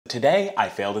Today, I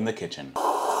failed in the kitchen.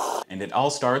 And it all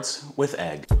starts with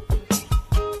egg.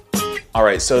 All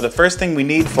right, so the first thing we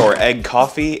need for egg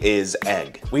coffee is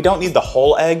egg. We don't need the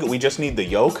whole egg, we just need the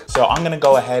yolk. So I'm gonna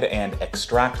go ahead and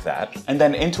extract that. And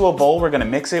then into a bowl, we're gonna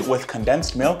mix it with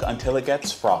condensed milk until it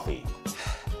gets frothy.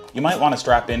 You might wanna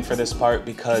strap in for this part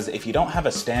because if you don't have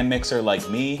a stand mixer like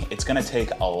me, it's gonna take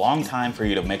a long time for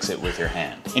you to mix it with your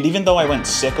hand. And even though I went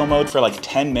sicko mode for like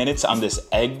 10 minutes on this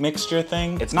egg mixture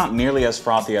thing, it's not nearly as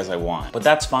frothy as I want. But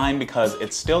that's fine because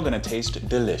it's still gonna taste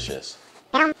delicious.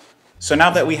 So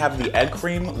now that we have the egg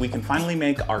cream, we can finally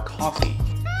make our coffee.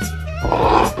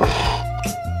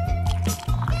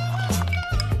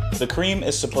 The cream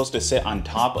is supposed to sit on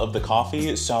top of the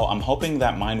coffee, so I'm hoping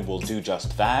that mine will do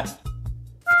just that.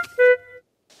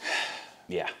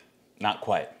 Yeah, not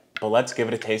quite, but let's give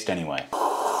it a taste anyway.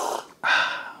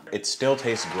 It still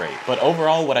tastes great, but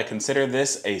overall, would I consider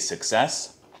this a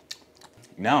success?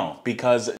 No, because